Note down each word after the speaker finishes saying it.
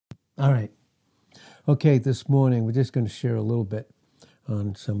All right. Okay, this morning we're just going to share a little bit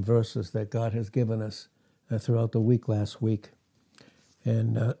on some verses that God has given us throughout the week last week.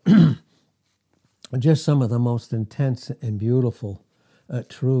 And just some of the most intense and beautiful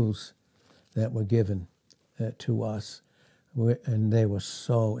truths that were given to us. And they were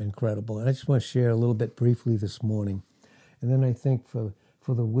so incredible. And I just want to share a little bit briefly this morning. And then I think for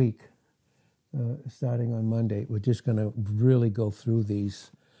the week, starting on Monday, we're just going to really go through these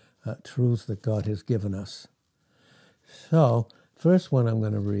truths that God has given us. So, first one I'm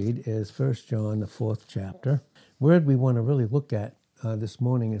going to read is 1 John, the 4th chapter. Word we want to really look at this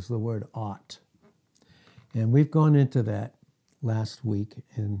morning is the word ought. And we've gone into that last week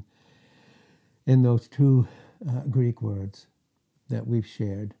in those two Greek words that we've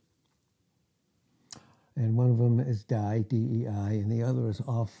shared. And one of them is dei, D-E-I, and the other is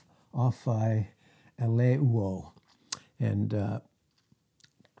ophai eleuo. And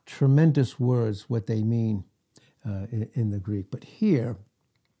tremendous words, what they mean in the Greek. But here,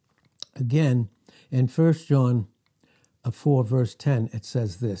 again, in 1 John 4, verse 10, it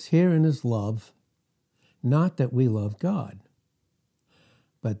says this, "Herein is love, not that we love God,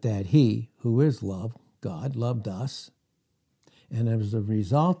 but that he, who is love, God, loved us, and as a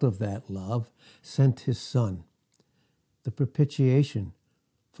result of that love, sent his Son, the propitiation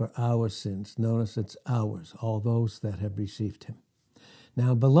for our sins." Notice it's ours, all those that have received him.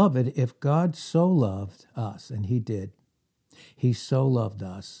 Now, beloved, if God so loved us, and he did, he so loved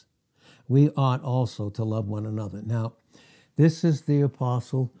us, we ought also to love one another. Now, this is the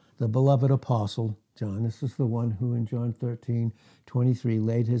apostle, the beloved apostle, John. This is the one who in John 13:23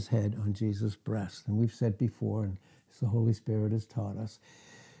 laid his head on Jesus' breast. And we've said before, and as the Holy Spirit has taught us,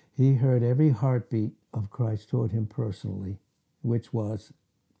 he heard every heartbeat of Christ toward him personally, which was,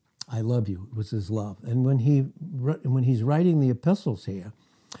 "I love you." It was his love. And when he's writing the epistles here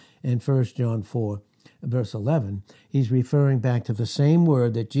in 1 John 4, verse 11, he's referring back to the same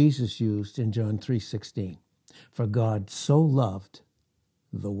word that Jesus used in John 3:16. For God so loved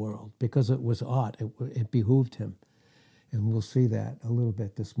the world, because it was ought, it behooved him. And we'll see that a little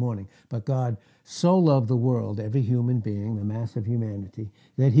bit this morning. But God so loved the world, every human being, the mass of humanity,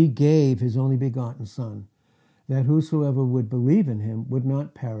 that he gave his only begotten Son, that whosoever would believe in him would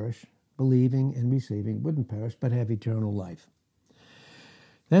not perish, believing and receiving, wouldn't perish, but have eternal life.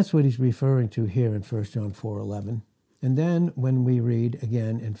 That's what he's referring to here in 1 John 4:11. And then when we read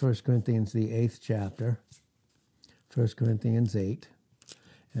again in 1 Corinthians, the 8th chapter, 1 Corinthians 8,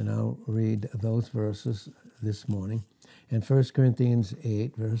 and I'll read those verses this morning. In 1 Corinthians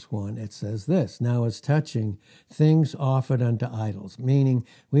 8, verse 1, it says this, "Now as touching things offered unto idols," meaning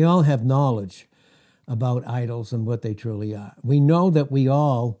we all have knowledge about idols and what they truly are. We know that we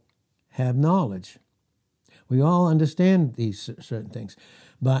all have knowledge. We all understand these certain things.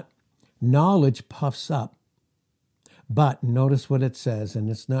 But knowledge puffs up. But notice what it says, and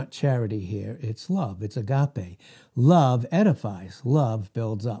it's not charity here, it's love, it's agape. Love edifies, love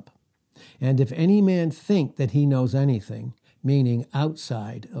builds up. And if any man think that he knows anything, meaning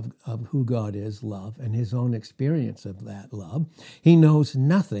outside of who God is, love, and his own experience of that love, he knows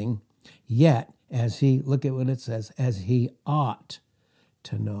nothing, yet look at what it says, as he ought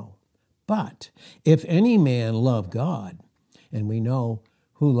to know. But if any man love God, and we know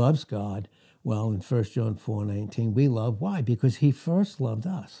who loves God, well, in 1 John 4:19, we love. Why? Because he first loved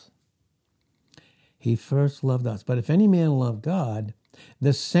us. He first loved us. But if any man love God,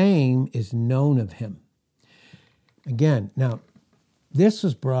 the same is known of him. Again, now, this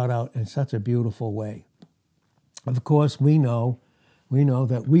is brought out in such a beautiful way. Of course, we know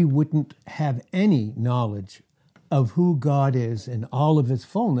that we wouldn't have any knowledge of who God is in all of his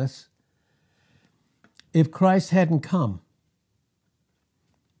fullness if Christ hadn't come.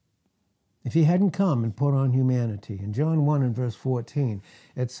 If he hadn't come and put on humanity. In John 1 and verse 14,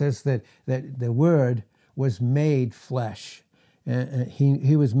 it says that the Word was made flesh.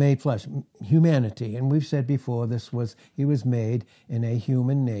 He was made flesh, humanity. And we've said before, he was made in a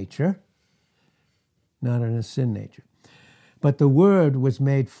human nature, not in a sin nature. But the Word was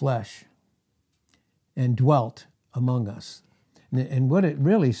made flesh and dwelt among us. And what it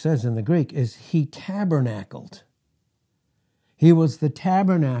really says in the Greek is he tabernacled. He was the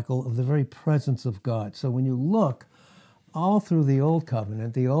tabernacle of the very presence of God. So when you look all through the Old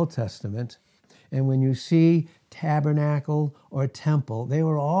Covenant, the Old Testament, and when you see tabernacle or temple, they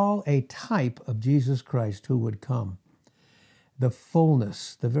were all a type of Jesus Christ who would come. The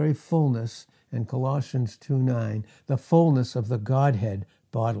fullness, the very fullness, in Colossians 2:9, the fullness of the Godhead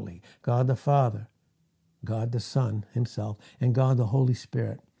bodily, God the Father, God the Son himself, and God the Holy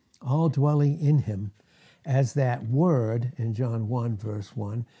Spirit, all dwelling in him as that word in John 1, verse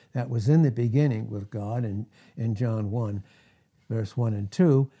 1, that was in the beginning with God in John 1, verse 1 and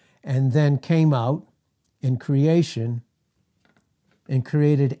 2, and then came out in creation and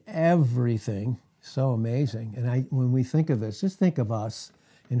created everything. So amazing. And when we think of this, just think of us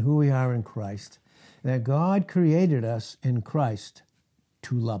and who we are in Christ, that God created us in Christ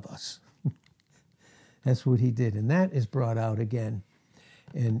to love us. That's what he did. And that is brought out again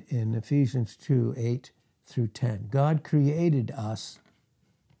in Ephesians 2, 8 through 10. God created us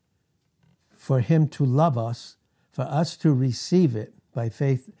for him to love us, for us to receive it by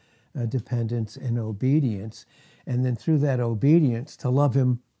faith, dependence, and obedience. And then through that obedience, to love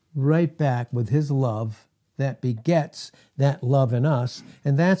him right back with his love that begets that love in us.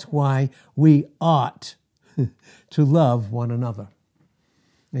 And that's why we ought to love one another.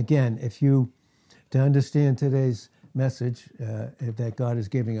 Again, to understand today's message that God is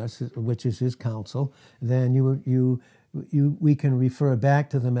giving us, which is his counsel, then we can refer back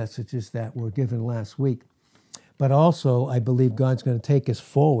to the messages that were given last week. But also, I believe God's going to take us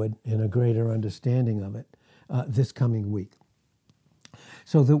forward in a greater understanding of it this coming week.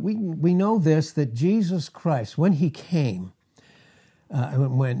 So that we know this, that Jesus Christ, when he came,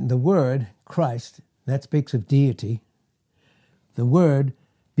 when the word Christ, that speaks of deity, the word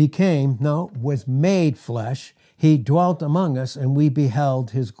was made flesh. He dwelt among us, and we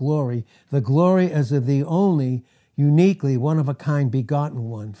beheld his glory, the glory as of the only, uniquely, one-of-a-kind, begotten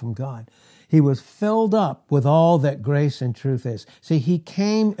one from God. He was filled up with all that grace and truth is. See, he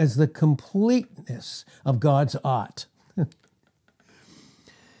came as the completeness of God's ought.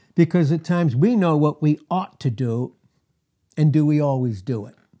 Because at times we know what we ought to do, and do we always do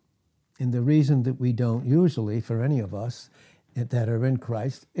it? And the reason that we don't usually, for any of us that are in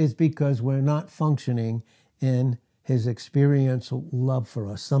Christ, is because we're not functioning in his experiential love for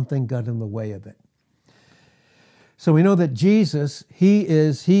us. Something got in the way of it. So we know that Jesus, he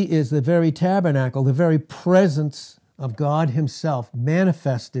is the very tabernacle, the very presence of God himself,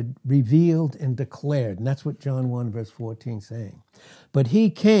 manifested, revealed, and declared. And that's what John 1, verse 14 is saying. But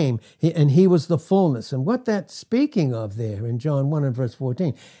he came, and he was the fullness. And what that's speaking of there in John 1 and verse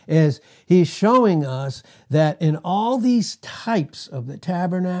 14 is he's showing us that in all these types of the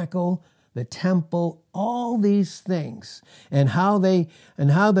tabernacle, the temple, all these things, and how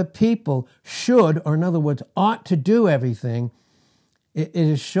the people should, or in other words, ought to do everything, it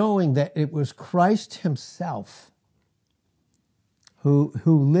is showing that it was Christ himself who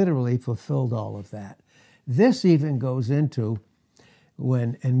literally fulfilled all of that. This even goes into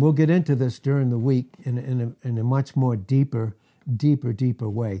and we'll get into this during the week in a much more deeper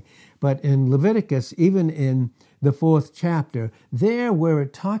way. But in Leviticus, even in the 4th chapter, there where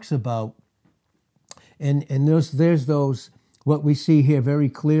it talks about, and there's those, what we see here very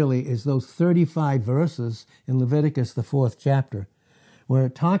clearly is those 35 verses in Leviticus, the 4th chapter, where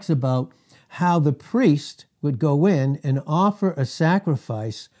it talks about how the priest would go in and offer a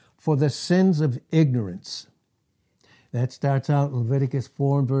sacrifice for the sins of ignorance. That starts out in Leviticus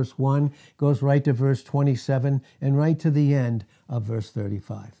 4 and verse 1, goes right to verse 27, and right to the end of verse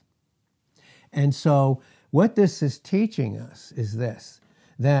 35. And so what this is teaching us is this,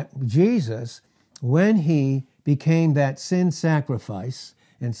 that Jesus, when he became that sin sacrifice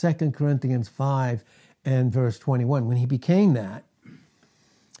in 2 Corinthians 5 and verse 21, when he became that,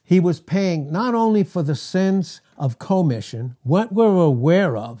 he was paying not only for the sins of commission, what we're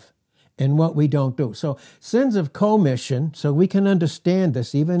aware of, and what we don't do. So sins of commission, so we can understand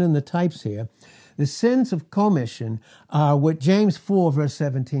this even in the types here, the sins of commission are what James 4 verse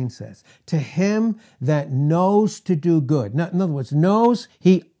 17 says. To him that knows to do good. In other words, knows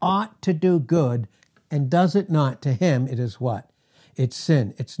he ought to do good and does it not, to him it is what? It's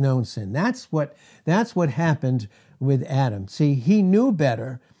sin. It's known sin. That's what happened with Adam. See, he knew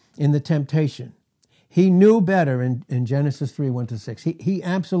better in the temptation. He knew better in Genesis 3, 1-6. He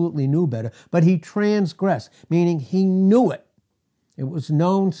absolutely knew better, but he transgressed, meaning he knew it. It was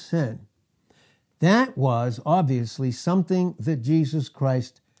known sin. That was obviously something that Jesus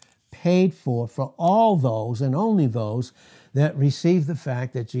Christ paid for all those and only those that received the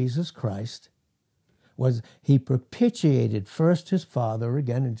fact that Jesus Christ he propitiated first his Father,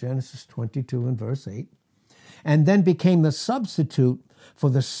 again in Genesis 22 and verse 8, and then became the substitute for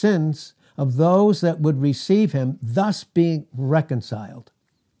the sins of those that would receive him, thus being reconciled.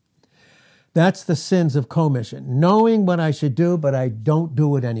 That's the sins of commission. Knowing what I should do, but I don't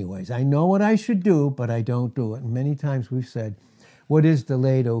do it anyways. I know what I should do, but I don't do it. And many times we've said, what is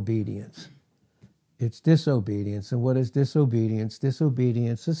delayed obedience? It's disobedience. And what is disobedience?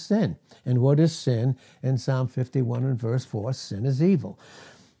 Disobedience is sin. And what is sin? In Psalm 51 and verse 4, sin is evil.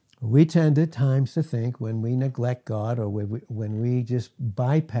 We tend at times to think when we neglect God or when we just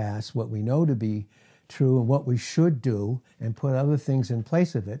bypass what we know to be true and what we should do and put other things in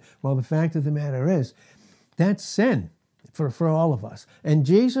place of it. Well, the fact of the matter is, that's sin for all of us. And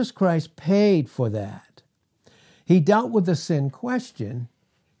Jesus Christ paid for that. He dealt with the sin question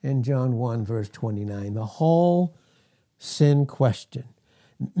in John 1, verse 29, the whole sin question.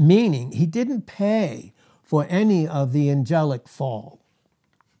 Meaning, he didn't pay for any of the angelic fall,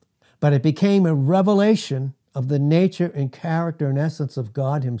 but it became a revelation of the nature and character and essence of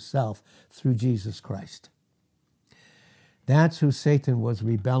God himself through Jesus Christ. That's who Satan was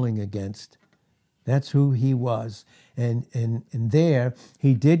rebelling against. That's who he was. And there,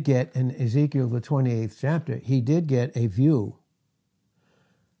 he did get, in Ezekiel, the 28th chapter, he did get a view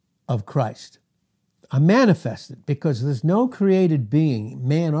of Christ, a manifested, because there's no created being,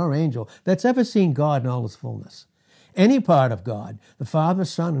 man or angel, that's ever seen God in all his fullness. Any part of God, the Father,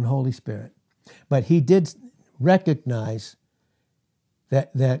 Son, and Holy Spirit. But he did recognize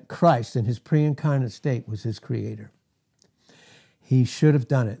that Christ in his pre-incarnate state was his creator. He should have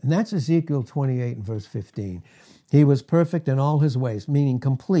done it. And that's Ezekiel 28 and verse 15. He was perfect in all his ways, meaning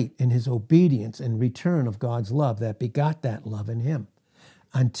complete in his obedience and return of God's love that begot that love in him,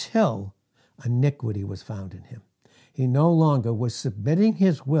 until iniquity was found in him. He no longer was submitting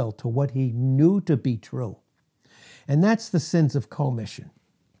his will to what he knew to be true. And that's the sins of commission.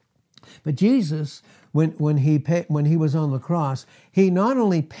 But Jesus, when he was on the cross, he not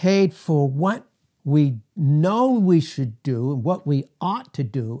only paid for what we know we should do and what we ought to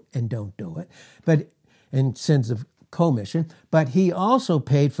do and don't do it, but in sins of commission, but he also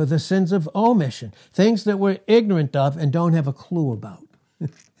paid for the sins of omission, things that we're ignorant of and don't have a clue about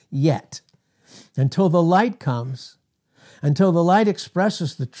yet. Until the light comes, until the light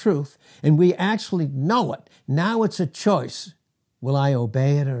expresses the truth, and we actually know it. Now it's a choice. Will I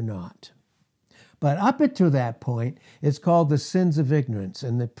obey it or not? But up to that point, it's called the sins of ignorance,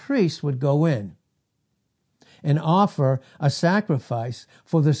 and the priest would go in and offer a sacrifice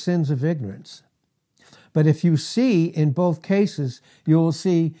for the sins of ignorance. But if you see in both cases, you will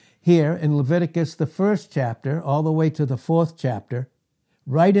see here in Leviticus, the 1st chapter, all the way to the 4th chapter,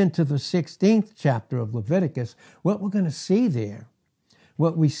 right into the 16th chapter of Leviticus, what we're going to see there,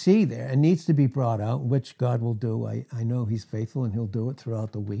 what we see there, and needs to be brought out, which God will do. I know he's faithful and he'll do it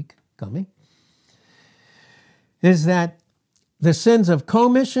throughout the week coming, is that the sins of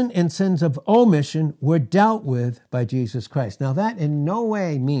commission and sins of omission were dealt with by Jesus Christ. Now, that in no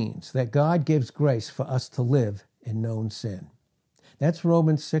way means that God gives grace for us to live in known sin. That's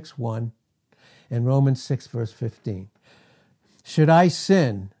Romans 6:1 and Romans 6, verse 15. Should I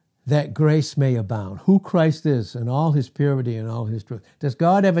sin that grace may abound? Who Christ is in all his purity and all his truth. Does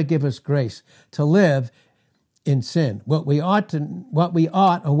God ever give us grace to live in sin? What we ought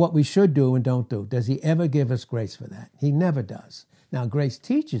or what we should do and don't do. Does he ever give us grace for that? He never does. Now, grace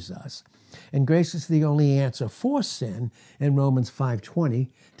teaches us, and grace is the only answer for sin in Romans 5:20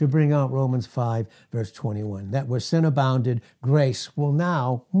 to bring out Romans 5, verse 21, that where sin abounded, grace will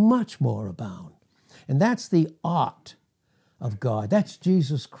now much more abound. And that's the ought of God. That's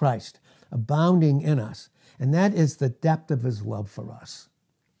Jesus Christ abounding in us. And that is the depth of his love for us.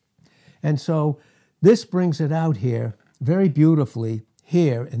 And so this brings it out here very beautifully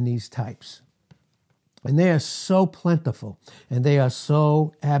here in these types. And they are so plentiful, and they are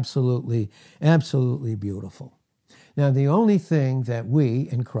so absolutely, absolutely beautiful. Now, the only thing that we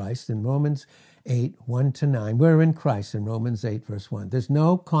in Christ, in Romans 8, 1-9, we're in Christ in Romans 8, verse 1. There's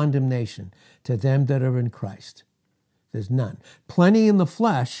no condemnation to them that are in Christ. There's none. Plenty in the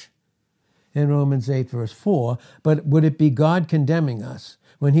flesh in Romans 8, verse 4, but would it be God condemning us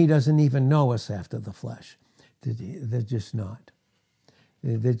when he doesn't even know us after the flesh? There's just not.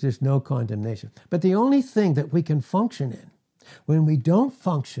 There's just no condemnation. But the only thing that we can function in, when we don't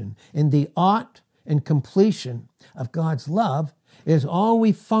function in the ought and completion of God's love, is all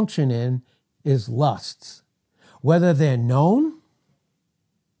we function in is lusts, whether they're known,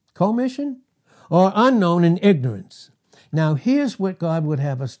 commission, or unknown in ignorance. Now, here's what God would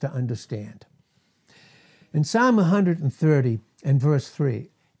have us to understand. In Psalm 130 and verse 3,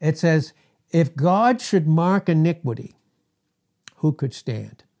 it says, if God should mark iniquity, who could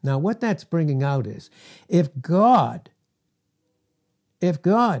stand? Now, what that's bringing out is, if God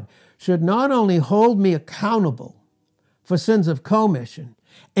should not only hold me accountable for sins of commission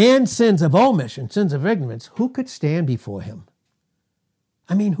and sins of omission, sins of ignorance, who could stand before him?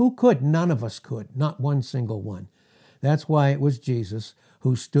 I mean, who could? None of us could, not one single one. That's why it was Jesus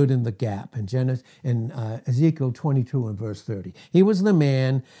who stood in the gap in Ezekiel 22 and verse 30. He was the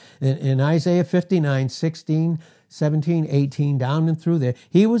man in Isaiah 59, 16, 17, 18, down and through there.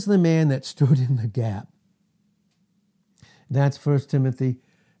 He was the man that stood in the gap. That's 1 Timothy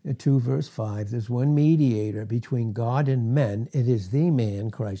 2 verse 5. There's one mediator between God and men. It is the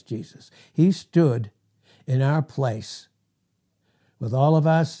man, Christ Jesus. He stood in our place with all of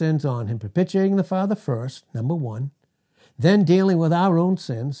our sins on him, propitiating the Father first, number one, then dealing with our own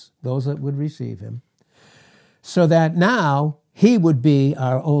sins, those that would receive him, so that now he would be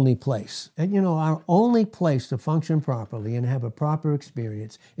our only place. And our only place to function properly and have a proper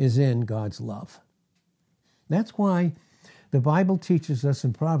experience is in God's love. That's why the Bible teaches us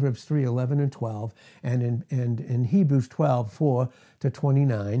in Proverbs 3, 11 and 12, and in Hebrews 12, 4 to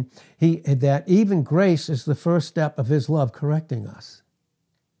 29, that even grace is the first step of his love correcting us.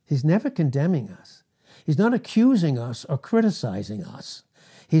 He's never condemning us. He's not accusing us or criticizing us.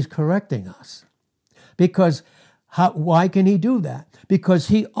 He's correcting us. Because why can he do that? Because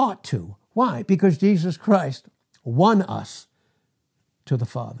he ought to. Why? Because Jesus Christ won us to the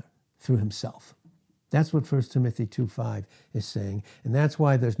Father through himself. That's what 1 Timothy 2:5 is saying. And that's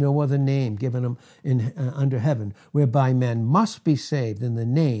why there's no other name given them under heaven whereby men must be saved in the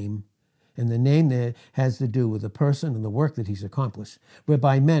name, and the name that has to do with the person and the work that he's accomplished,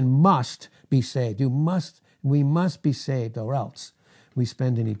 whereby men must be saved. We must be saved, or else we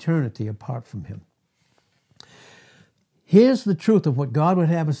spend an eternity apart from him. Here's the truth of what God would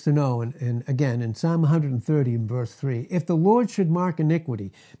have us to know, and again, in Psalm 130 in verse 3, if the Lord should mark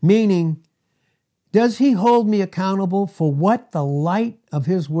iniquity, meaning, does he hold me accountable for what the light of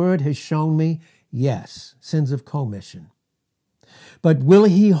his word has shown me? Yes, sins of commission. But will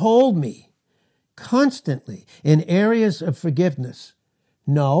he hold me constantly in areas of forgiveness?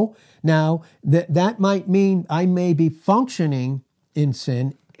 No. Now, that might mean I may be functioning in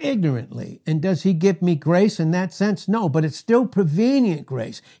sin ignorantly. And does he give me grace in that sense? No, but it's still prevenient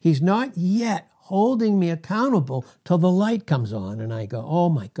grace. He's not yet holding me accountable till the light comes on and I go, oh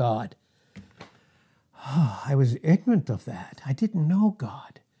my God. I was ignorant of that. I didn't know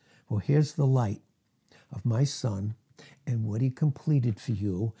God. Well, here's the light of my Son and what he completed for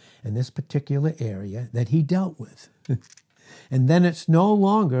you in this particular area that he dealt with. And then it's no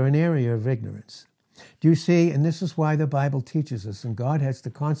longer an area of ignorance. Do you see? And this is why the Bible teaches us, and God has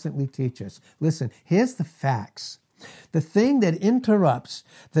to constantly teach us. Listen, here's the facts. The thing that interrupts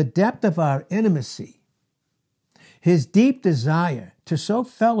the depth of our intimacy, his deep desire to sow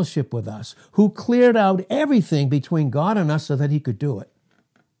fellowship with us, who cleared out everything between God and us so that he could do it.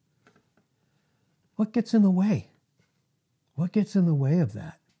 What gets in the way? What gets in the way of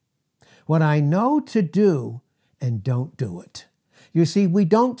that? What I know to do and don't do it. You see, we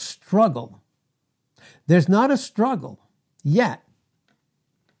don't struggle. There's not a struggle yet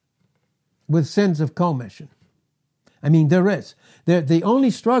with sins of commission. I mean, there is. The only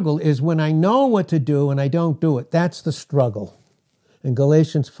struggle is when I know what to do and I don't do it. That's the struggle. In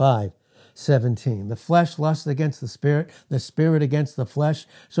Galatians 5:17, the flesh lusts against the spirit against the flesh,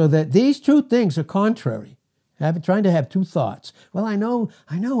 so that these two things are contrary. Trying to have two thoughts. Well, I know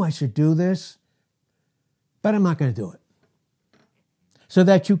I should do this, but I'm not going to do it. So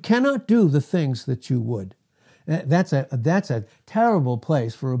that you cannot do the things that you would. That's a terrible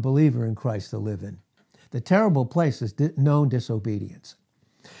place for a believer in Christ to live in. The terrible place is known disobedience.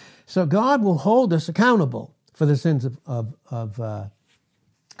 So God will hold us accountable for the sins of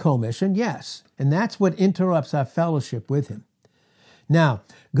commission, yes. And that's what interrupts our fellowship with him. Now,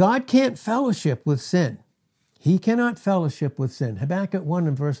 God can't fellowship with sin. He cannot fellowship with sin. Habakkuk 1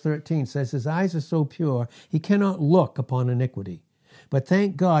 and verse 13 says, his eyes are so pure, he cannot look upon iniquity. But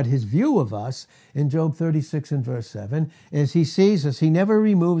thank God, his view of us in Job 36 and verse 7 is he sees us. He never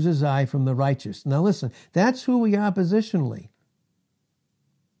removes his eye from the righteous. Now listen, that's who we are positionally.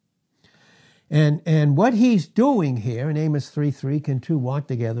 And what he's doing here in Amos 3:3, can two walk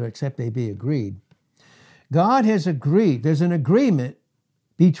together except they be agreed? God has agreed. There's an agreement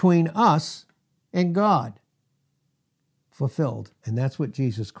between us and God fulfilled. And that's what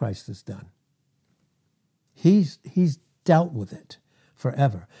Jesus Christ has done. He's dealt with it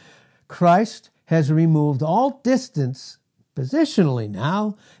forever. Christ has removed all distance, positionally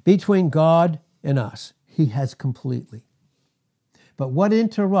now, between God and us. He has completely. But what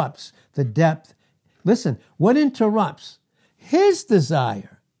interrupts the depth? Listen, what interrupts his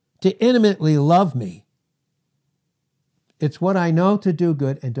desire to intimately love me? It's what I know to do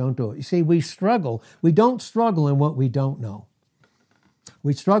good and don't do it. You see, we struggle. We don't struggle in what we don't know.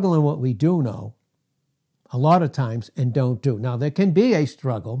 We struggle in what we do know a lot of times and don't do. Now, there can be a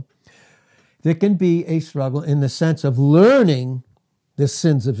struggle. There can be a struggle in the sense of learning the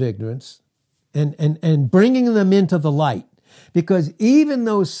sins of ignorance and bringing them into the light. Because even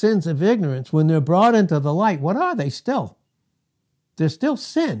those sins of ignorance, when they're brought into the light, what are they still? They're still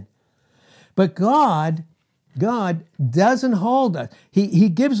sin. But God doesn't hold us. He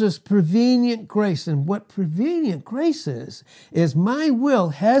gives us prevenient grace. And what prevenient grace is my will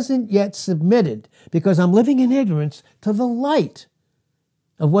hasn't yet submitted, because I'm living in ignorance, to the light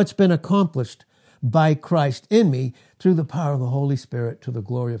of what's been accomplished by Christ in me through the power of the Holy Spirit to the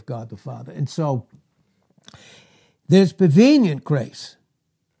glory of God the Father. And so there's prevenient grace.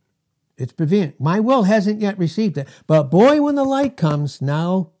 It's prevenient. My will hasn't yet received it. But boy, when the light comes,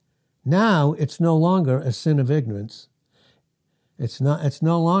 now it's no longer a sin of ignorance. It's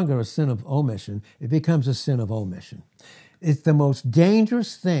no longer a sin of omission. It becomes a sin of omission. It's the most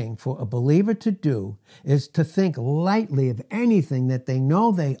dangerous thing for a believer to do, is to think lightly of anything that they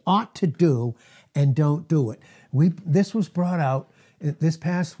know they ought to do and don't do it. This was brought out this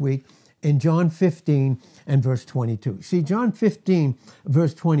past week in John 15 and verse 22. See, John 15,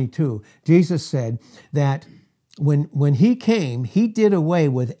 verse 22, Jesus said that when he came, he did away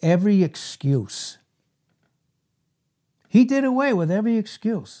with every excuse. He did away with every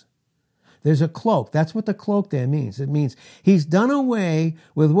excuse. There's a cloak. That's what the cloak there means. It means he's done away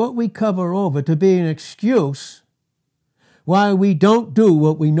with what we cover over to be an excuse why we don't do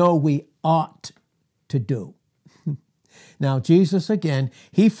what we know we ought to do. Now, Jesus, again,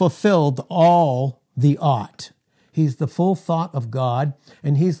 he fulfilled all the ought. He's the full thought of God,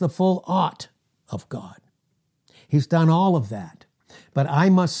 and he's the full ought of God. He's done all of that. But I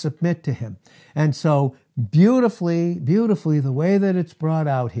must submit to him. And so beautifully, the way that it's brought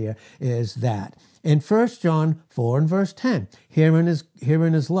out here is that in 1 John 4 and verse 10, herein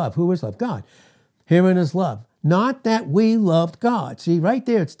is love. Who is love? God. Herein is love. Not that we loved God. See, right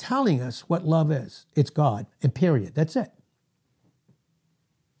there, it's telling us what love is. It's God, and period. That's it.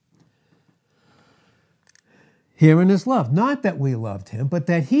 Herein is love. Not that we loved him, but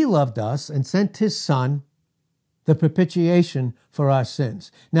that he loved us and sent his Son, the propitiation for our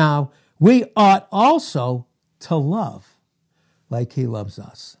sins. Now, we ought also to love like he loves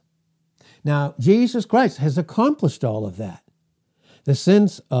us. Now, Jesus Christ has accomplished all of that. The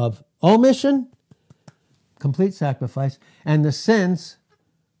sins of omission, complete sacrifice, and the sins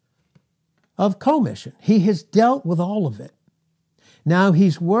of commission. He has dealt with all of it. Now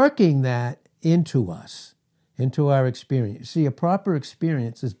he's working that into us, into our experience. See, a proper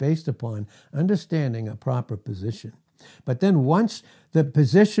experience is based upon understanding a proper position. But then once the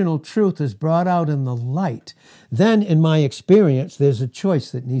positional truth is brought out in the light, then in my experience, there's a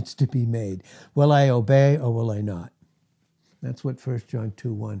choice that needs to be made. Will I obey or will I not? That's what 1 John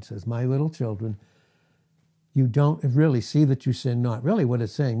 2:1 says. My little children, you don't really see that you sin not. Really what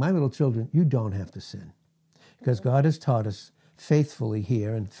it's saying, my little children, you don't have to sin. Because God has taught us faithfully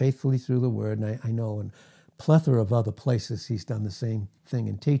here and faithfully through the Word, and I know in plethora of other places he's done the same thing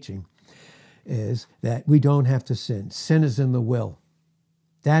in teaching, is that we don't have to sin. Sin is in the will.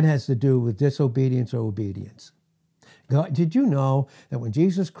 That has to do with disobedience or obedience. God, did you know that when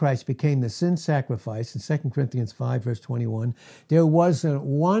Jesus Christ became the sin sacrifice in 2 Corinthians 5, verse 21, there wasn't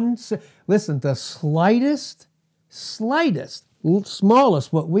one, listen, the slightest, smallest,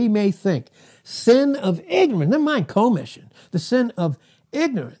 what we may think, sin of ignorance, never mind commission, the sin of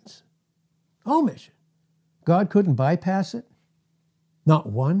ignorance, omission. God couldn't bypass it? Not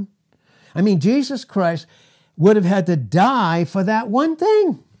one? I mean, Jesus Christ would have had to die for that one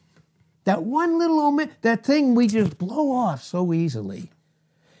thing. That one little that thing we just blow off so easily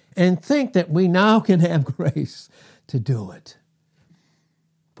and think that we now can have grace to do it.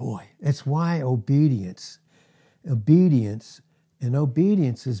 Boy, that's why obedience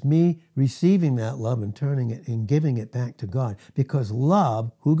is me receiving that love and turning it and giving it back to God. Because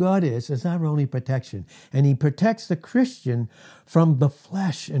love, who God is our only protection. And he protects the Christian from the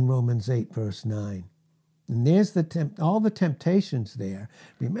flesh in Romans 8, verse 9. And there's all the temptations there.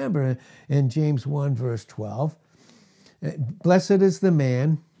 Remember in James 1, verse 12, blessed is the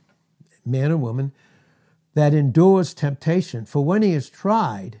man or woman, that endures temptation. For when he is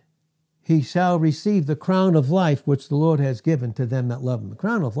tried, he shall receive the crown of life which the Lord has given to them that love him. The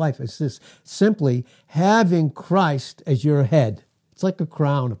crown of life is just simply having Christ as your head. It's like a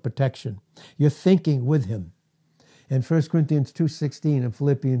crown of protection. You're thinking with him. In 1 Corinthians 2:16 and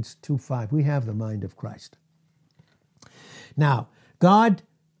Philippians 2:5, we have the mind of Christ. Now, God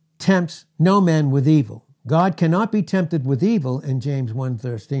tempts no man with evil. God cannot be tempted with evil in James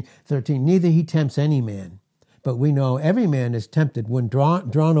 1:13. Neither he tempts any man. But we know every man is tempted when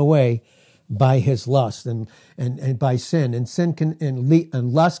drawn away by his lust and by sin. And sin can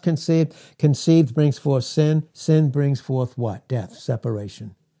and lust conceived brings forth sin. Sin brings forth what? Death,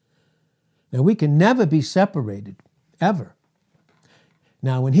 separation. Now we can never be separated, ever.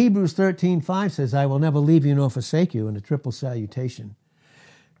 Now when Hebrews 13:5 says, I will never leave you nor forsake you in a triple salutation,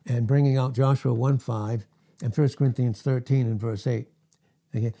 and bringing out Joshua 1:5 and 1 Corinthians 13 and verse 8,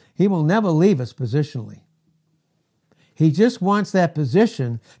 okay, he will never leave us positionally. He just wants that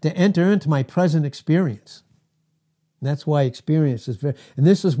position to enter into my present experience. And that's why experience is very, and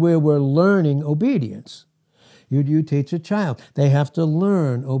this is where we're learning obedience. You teach a child. They have to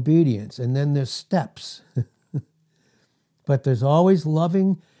learn obedience, and then there's steps. But there's always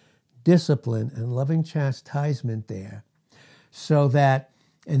loving discipline and loving chastisement there, so that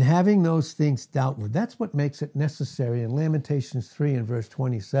in having those things dealt with, that's what makes it necessary. In Lamentations 3 and verse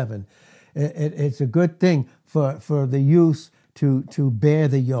 27, it's a good thing for the youth to bear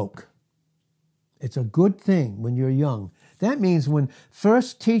the yoke. It's a good thing when you're young. That means when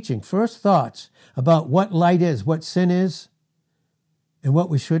first thoughts about what light is, what sin is, and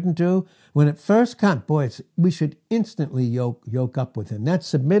what we shouldn't do, when it first comes, we should instantly yoke up with him. That's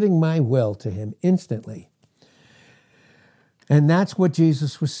submitting my will to him instantly. And that's what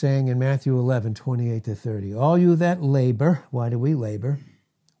Jesus was saying in Matthew 11:28-30. All you that labor, why do we labor?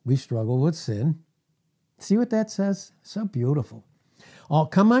 We struggle with sin. See what that says? So beautiful. All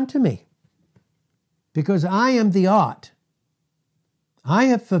come unto me, because I am the ought. I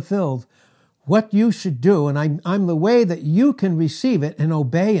have fulfilled what you should do, and I'm the way that you can receive it and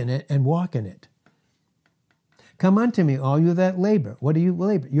obey in it and walk in it. Come unto me, all you that labor. What do you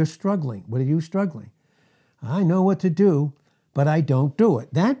labor? You're struggling. What are you struggling? I know what to do, but I don't do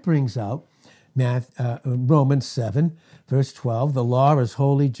it. That brings out Romans 7, verse 12. The law is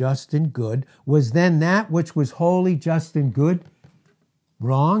holy, just, and good. Was then that which was holy, just, and good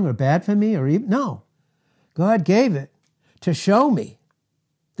wrong or bad for me? Or even no. God gave it to show me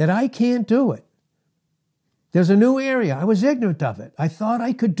that I can't do it. There's a new area. I was ignorant of it. I thought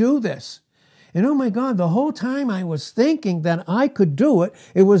I could do this. And oh my God, the whole time I was thinking that I could do it,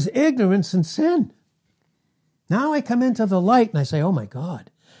 it was ignorance and sin. Now I come into the light and I say, oh my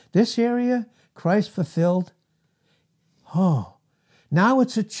God, this area Christ fulfilled. Oh, now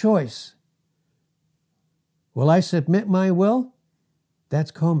it's a choice. Will I submit my will?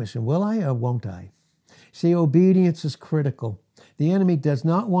 That's commission. Will I or won't I? See, obedience is critical. The enemy does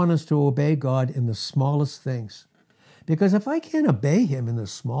not want us to obey God in the smallest things. Because if I can't obey him in the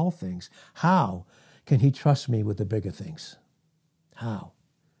small things, how can he trust me with the bigger things? How?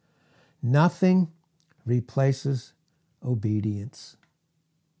 Nothing replaces obedience.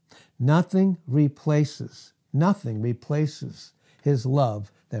 Nothing replaces his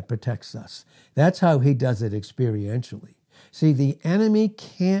love that protects us. That's how he does it experientially. See, the enemy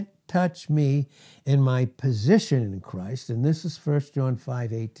can't touch me in my position in Christ, and this is 1 John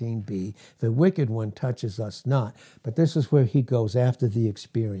 5:18b. The wicked one touches us not, but this is where he goes after the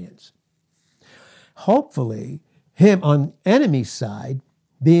experience. Hopefully, him on enemy's side,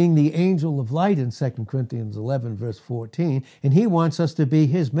 being the angel of light in 2 Corinthians 11, verse 14, and he wants us to be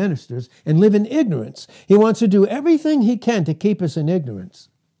his ministers and live in ignorance. He wants to do everything he can to keep us in ignorance.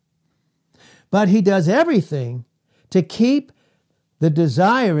 But he does everything to keep the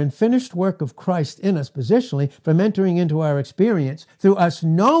desire and finished work of Christ in us positionally from entering into our experience through us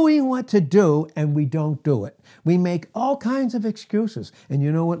knowing what to do and we don't do it. We make all kinds of excuses. And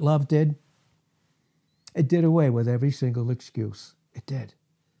you know what love did? It did away with every single excuse. It did.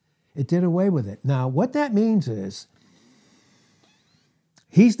 It did away with it. Now, what that means is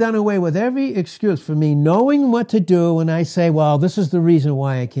he's done away with every excuse for me knowing what to do and I say, well, this is the reason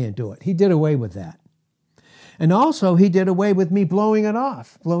why I can't do it. He did away with that. And also, he did away with me blowing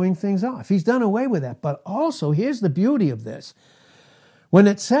things off. He's done away with that. But also, here's the beauty of this. When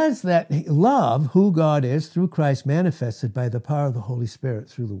it says that love, who God is, through Christ manifested by the power of the Holy Spirit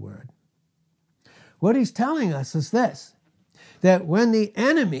through the Word. What he's telling us is this, that when the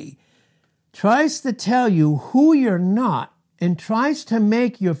enemy tries to tell you who you're not and tries to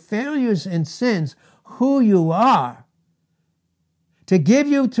make your failures and sins who you are, to give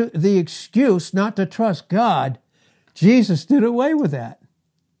you the excuse not to trust God, Jesus did away with that.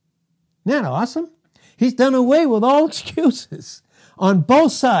 Isn't that awesome? He's done away with all excuses on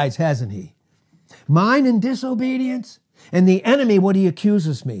both sides, hasn't he? Mine in disobedience, and the enemy, what he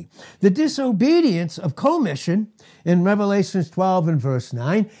accuses me. The disobedience of commission in Revelation 12 and verse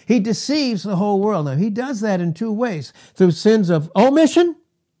 9, he deceives the whole world. Now, he does that in two ways, through sins of omission,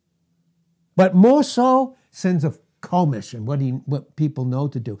 but more so sins of commission, what people know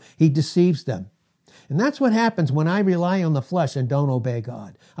to do. He deceives them. And that's what happens when I rely on the flesh and don't obey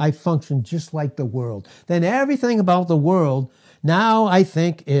God. I function just like the world. Then everything about the world now I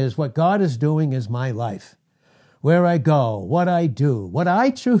think is what God is doing is my life. Where I go, what I do, what I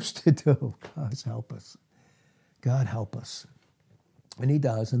choose to do. God help us. God help us. And he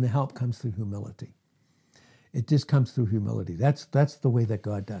does, and the help comes through humility. It just comes through humility. That's the way that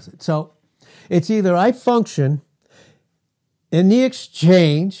God does it. So it's either I function in the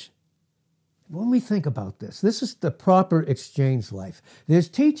exchange. When we think about this is the proper exchange life. There's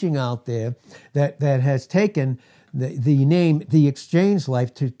teaching out there that has taken the name, the exchange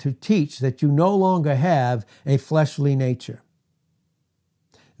life, to teach that you no longer have a fleshly nature.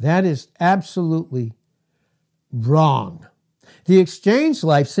 That is absolutely wrong. The exchange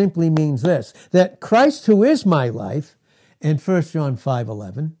life simply means this, that Christ, who is my life, in 1 John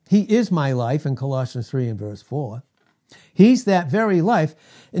 5:11, he is my life in Colossians 3 and verse 4. He's that very life.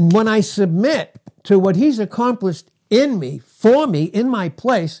 And when I submit to what he's accomplished in me, for me, in my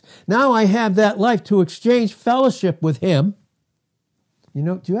place, now I have that life to exchange fellowship with him. You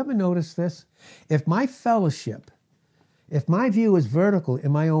know, do you ever notice this? If my fellowship, if my view is vertical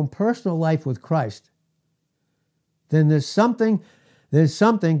in my own personal life with Christ, then there's something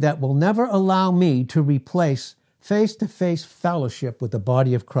that will never allow me to replace face-to-face fellowship with the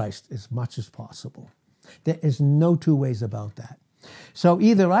body of Christ as much as possible. There is no two ways about that. So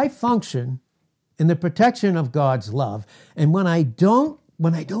either I function in the protection of God's love, and when I don't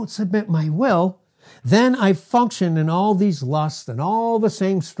submit my will, then I function in all these lusts and all the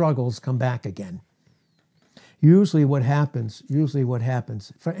same struggles come back again. Usually what happens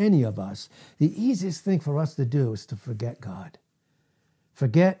for any of us, the easiest thing for us to do is to forget God.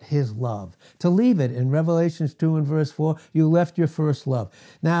 Forget his love. To leave it. In Revelations 2 and verse 4, you left your first love.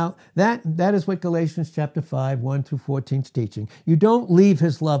 Now, that is what Galatians chapter 5, 1 through 14 is teaching. You don't leave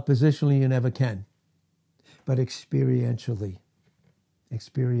his love positionally, you never can. But experientially.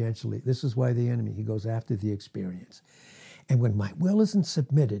 Experientially. This is why the enemy, he goes after the experience. And when my will isn't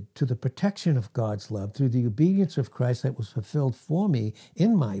submitted to the protection of God's love through the obedience of Christ that was fulfilled for me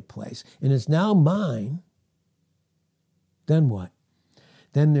in my place and is now mine, then what?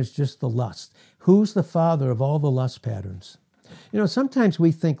 Then there's just the lust. Who's the father of all the lust patterns? You know, sometimes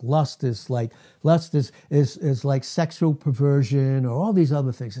we think lust is like sexual perversion or all these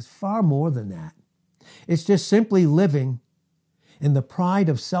other things. It's far more than that. It's just simply living in the pride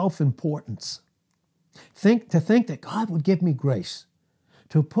of self-importance. To think that God would give me grace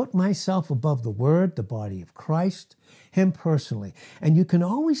to put myself above the Word, the body of Christ, him personally. And you can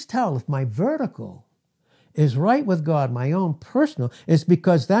always tell if my vertical is right with God, my own personal, is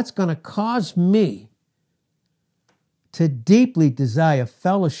because that's going to cause me to deeply desire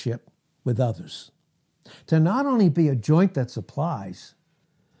fellowship with others. To not only be a joint that supplies,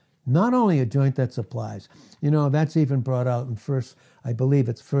 you know, that's even brought out in I believe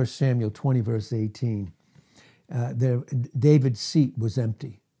it's 1 Samuel 20, verse 18. David's seat was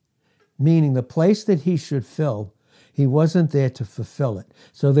empty, meaning the place that he should fill, he wasn't there to fulfill it.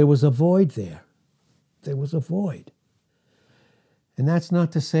 So there was a void there. There was a void. And that's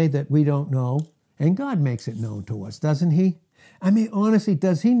not to say that we don't know, and God makes it known to us, doesn't he? I mean, honestly,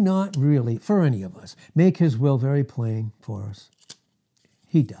 does he not really, for any of us, make his will very plain for us?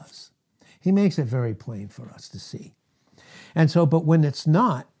 He does. He makes it very plain for us to see. And so, but when it's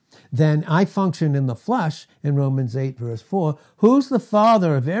not, then I function in the flesh, in Romans 8, verse 4. Who's the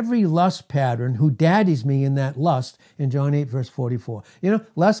father of every lust pattern who daddies me in that lust, in John 8, verse 44? You know,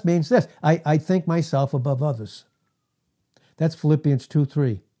 lust means this. I think myself above others. That's Philippians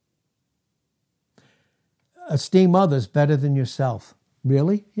 2:3. Esteem others better than yourself.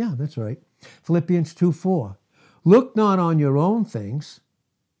 Really? Yeah, that's right. Philippians 2:4. Look not on your own things,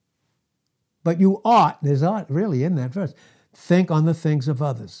 but you ought, there's ought really in that verse, think on the things of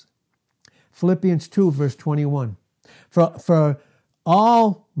others. Philippians 2, verse 21. For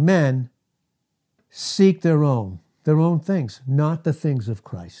all men seek their own things, not the things of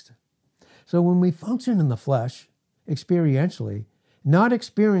Christ. So when we function in the flesh, experientially, not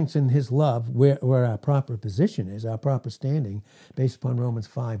experiencing his love where our proper position is, our proper standing, based upon Romans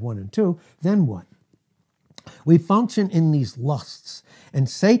 5, 1 and 2, then what? We function in these lusts. And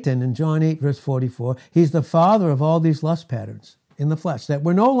Satan, in John 8, verse 44, he's the father of all these lust patterns in the flesh that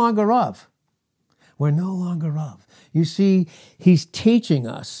we're no longer of. We're no longer of. You see, he's teaching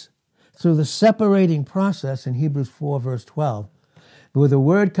us through the separating process in Hebrews 4, verse 12, where the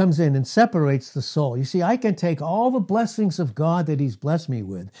word comes in and separates the soul. You see, I can take all the blessings of God that he's blessed me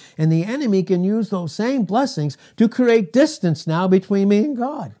with, and the enemy can use those same blessings to create distance now between me and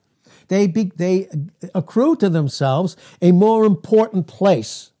God. They accrue to themselves a more important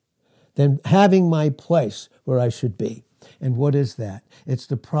place than having my place where I should be. And what is that? It's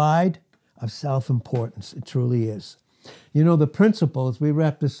the pride of self-importance. It truly is. You know, the principle, as we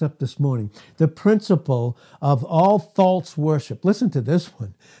wrap this up this morning, the principle of all false worship. Listen to this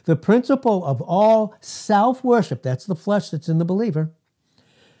one. The principle of all self-worship, that's the flesh that's in the believer.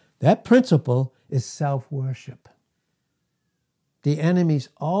 That principle is self-worship. The enemy's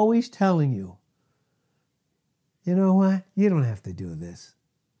always telling you, you know what? You don't have to do this.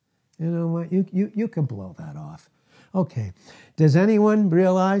 You know what? You can blow that off. Okay. Does anyone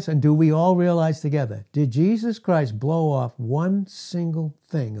realize, and do we all realize together, did Jesus Christ blow off one single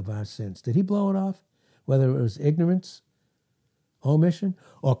thing of our sins? Did he blow it off? Whether it was ignorance, omission,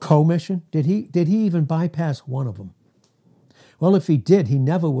 or commission? Did he even bypass one of them? Well, if he did, he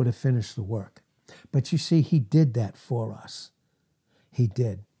never would have finished the work. But you see, he did that for us. He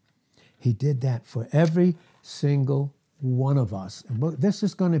did. He did that for every single one of us. And this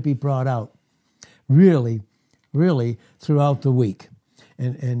is going to be brought out really throughout the week.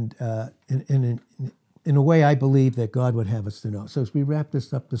 And in a way I believe that God would have us to know. So as we wrap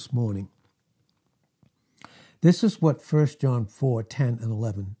this up this morning, this is what 1 John 4, 10 and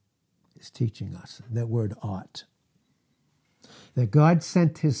 11 is teaching us, that word ought. That God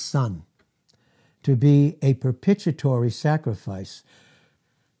sent his Son to be a propitiatory sacrifice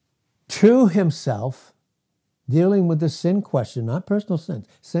to himself, dealing with the sin question, not personal sins,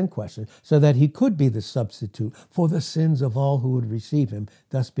 sin question, so that he could be the substitute for the sins of all who would receive him,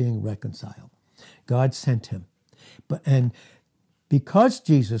 thus being reconciled. God sent him. And because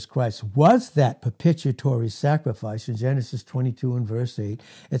Jesus Christ was that propitiatory sacrifice, in Genesis 22 and verse 8,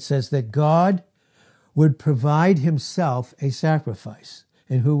 it says that God would provide himself a sacrifice.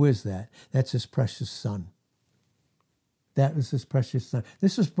 And who is that? That's his precious Son. That was his precious Son.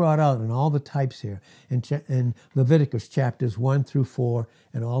 This is brought out in all the types here in Leviticus chapters 1 through 4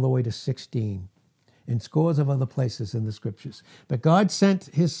 and all the way to 16, in scores of other places in the scriptures. But God sent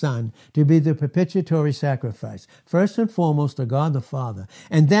his Son to be the propitiatory sacrifice, first and foremost to God the Father,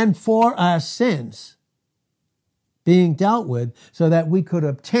 and then for our sins being dealt with so that we could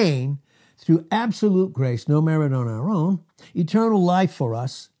obtain, through absolute grace, no merit on our own, eternal life for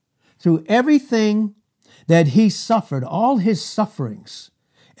us through everything that he suffered, all his sufferings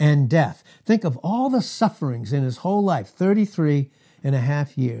and death. Think of all the sufferings in his whole life, 33 and a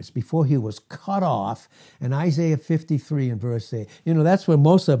half years before he was cut off in Isaiah 53 and verse 8. You know, that's where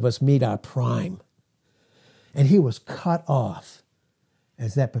most of us meet our prime. And he was cut off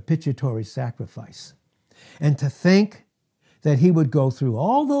as that propitiatory sacrifice. And to think that he would go through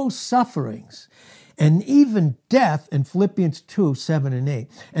all those sufferings and even death in Philippians 2, 7 and 8.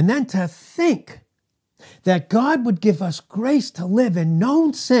 And then to think that God would give us grace to live in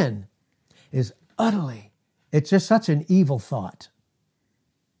known sin is utterly, it's just such an evil thought.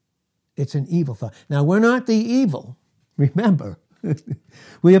 It's an evil thought. Now, we're not the evil, remember.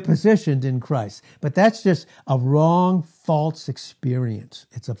 We are positioned in Christ. But that's just a wrong, false experience.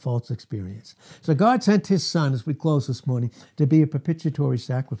 It's a false experience. So God sent his Son, as we close this morning, to be a propitiatory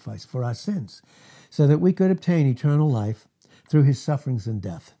sacrifice for our sins, so that we could obtain eternal life through his sufferings and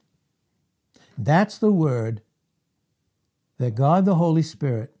death. That's the word that God the Holy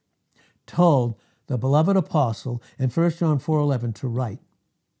Spirit told the beloved apostle in 1 John 4:11 to write.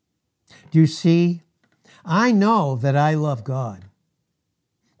 Do you see? I know that I love God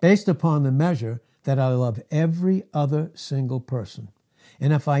based upon the measure that I love every other single person.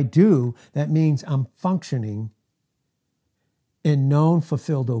 And if I do, that means I'm functioning in known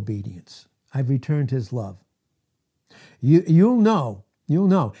fulfilled obedience. I've returned his love. You'll know,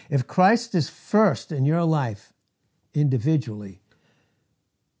 if Christ is first in your life individually,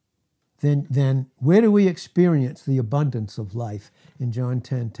 then where do we experience the abundance of life in John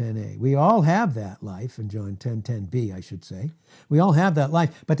 10:10a? We all have that life in John 10:10b, I should say. We all have that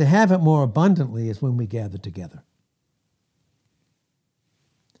life, but to have it more abundantly is when we gather together.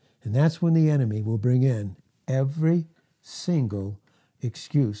 And that's when the enemy will bring in every single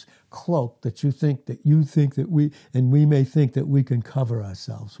excuse, cloak that you think that we may think that we can cover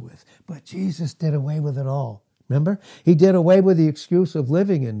ourselves with. But Jesus did away with it all. Remember? He did away with the excuse of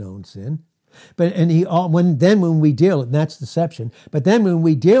living in known sin. When we deal, and that's deception, but then when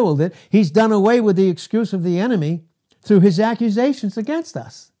we deal with it, he's done away with the excuse of the enemy through his accusations against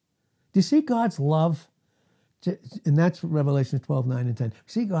us. Do you see God's love? And that's Revelation 12:9 and 10.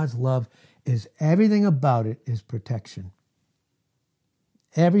 See, God's love is everything about it is protection.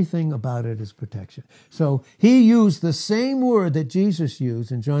 Everything about it is protection. So he used the same word that Jesus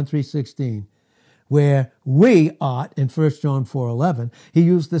used in John 3:16, where we ought in 1 John 4:11. He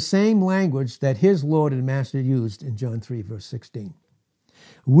used the same language that his Lord and Master used in John 3, verse 16.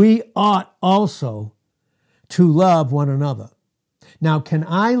 we ought also to love one another. Now, can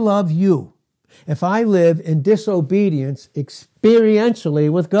I love you if I live in disobedience experientially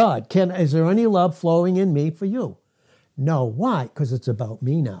with God? Is there any love flowing in me for you? No. Why? Because it's about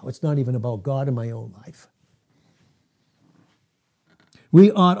me now. It's not even about God in my own life. We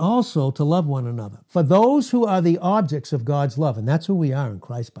ought also to love one another. For those who are the objects of God's love, and that's who we are in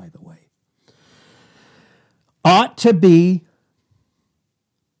Christ, by the way,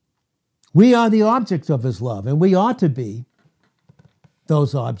 we are the objects of his love, and we ought to be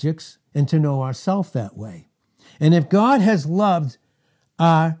those objects and to know ourselves that way. And if God has loved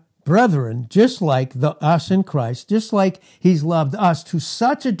our brethren, just like us in Christ, just like he's loved us to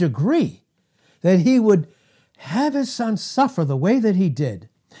such a degree that he would have his son suffer the way that he did,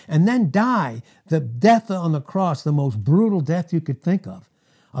 and then die the death on the cross, the most brutal death you could think of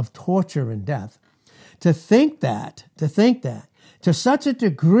torture and death, to think that, to such a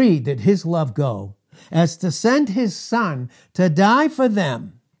degree did his love go as to send his son to die for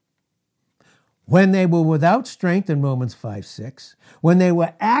them when they were without strength in Romans 5:6, when they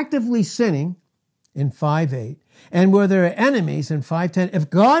were actively sinning in 5:8, and were their enemies in 5:10. If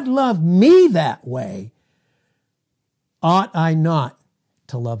God loved me that way, ought I not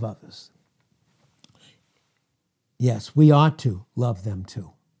to love others? Yes, we ought to love them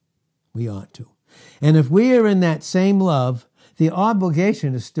too. We ought to. And if we are in that same love, the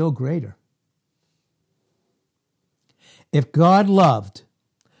obligation is still greater. If God loved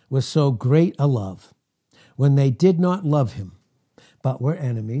with so great a love, when they did not love him, but were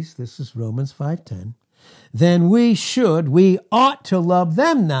enemies, this is Romans 5:10, then we ought to love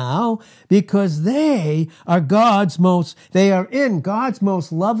them now, because they are in God's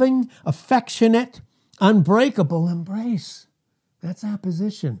most loving, affectionate, unbreakable embrace. That's our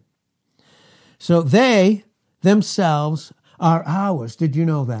position. So they themselves are ours. Did you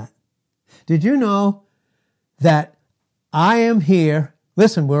know that? Did you know that I am here?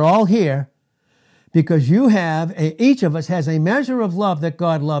 Listen, we're all here because each of us has a measure of love that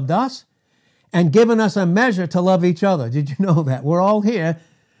God loved us and given us a measure to love each other. Did you know that? We're all here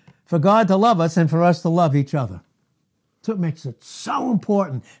for God to love us and for us to love each other. That's what makes it so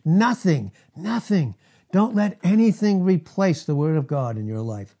important. Nothing. Don't let anything replace the Word of God in your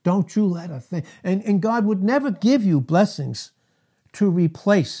life. Don't you let a thing. And God would never give you blessings to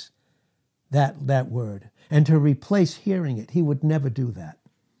replace that Word and to replace hearing it. He would never do that.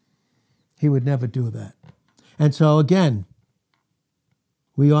 He would never do that. And so again,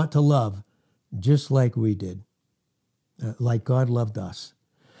 we ought to love just like we did, like God loved us.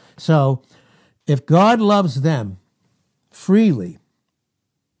 So if God loves them freely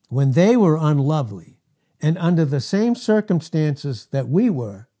when they were unlovely and under the same circumstances that we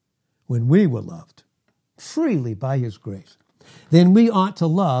were when we were loved, freely by his grace, then we ought to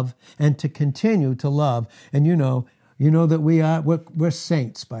love and to continue to love. And you know that we're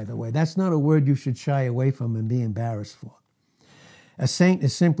saints, by the way. That's not a word you should shy away from and be embarrassed for. A saint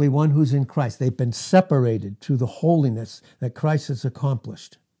is simply one who's in Christ. They've been separated to the holiness that Christ has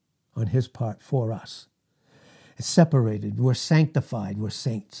accomplished on his part for us. It's separated. We're sanctified. We're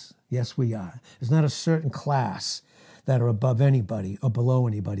saints. Yes, we are. There's not a certain class that are above anybody or below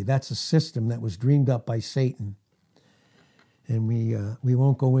anybody. That's a system that was dreamed up by Satan. And we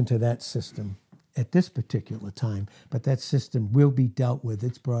won't go into that system at this particular time, but that system will be dealt with.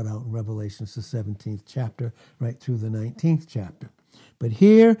 It's brought out in Revelation, the 17th chapter, right through the 19th chapter. But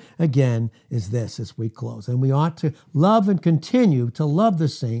here, again, is this as we close. And we ought to love and continue to love the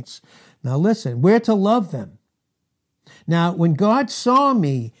saints. Now listen, we're to love them. Now, when God saw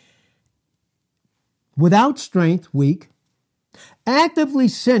me without strength, weak, actively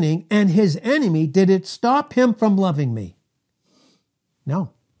sinning, and his enemy, did it stop him from loving me?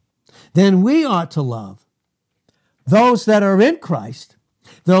 No. Then we ought to love those that are in Christ,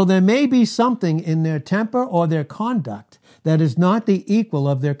 though there may be something in their temper or their conduct that is not the equal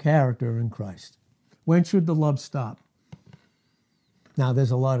of their character in Christ. When should the love stop? Now,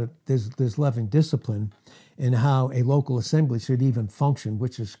 there's loving discipline in how a local assembly should even function,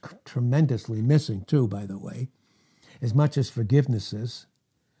 which is tremendously missing too, by the way, as much as forgiveness is.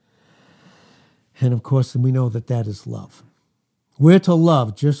 And of course, we know that is love. We're to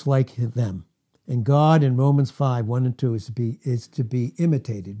love just like them. And God in Romans 5:1-2 is to be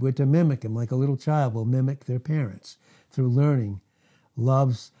imitated. We're to mimic him like a little child will mimic their parents through learning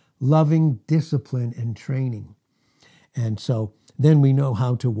loving discipline and training. And so then we know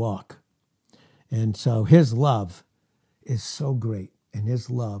how to walk. And so his love is so great, and his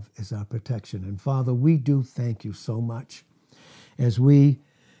love is our protection. And Father, we do thank you so much as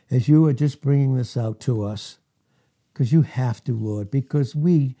you are just bringing this out to us. because you have to, Lord, because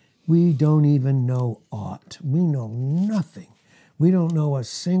we don't even know aught. We know nothing. We don't know a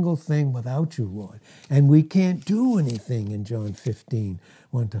single thing without you, Lord. And we can't do anything in John 15,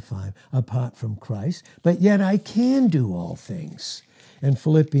 1-5, apart from Christ. But yet I can do all things. And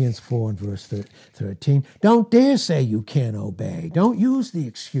Philippians 4 and verse 13, don't dare say you can't obey. Don't use the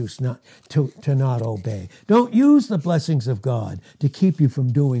excuse not to not obey. Don't use the blessings of God to keep you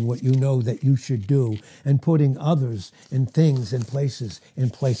from doing what you know that you should do and putting others and things and places in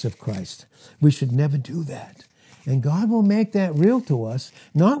place of Christ. We should never do that. And God will make that real to us,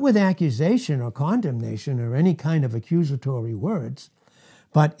 not with accusation or condemnation or any kind of accusatory words,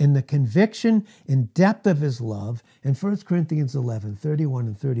 but in the conviction and depth of his love in 1 Corinthians 11, 31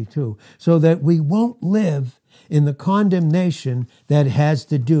 and 32, so that we won't live in the condemnation that has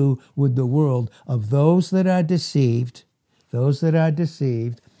to do with the world of those that are deceived,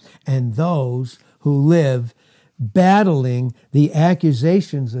 and those who live battling the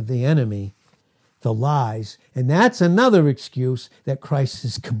accusations of the enemy, the lies. And that's another excuse that Christ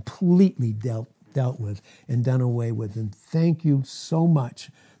has completely dealt with and done away with. And thank you so much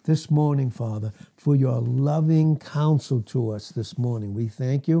this morning, Father, for your loving counsel to us this morning. We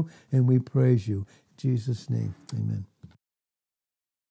thank you and we praise you. In Jesus' name, amen.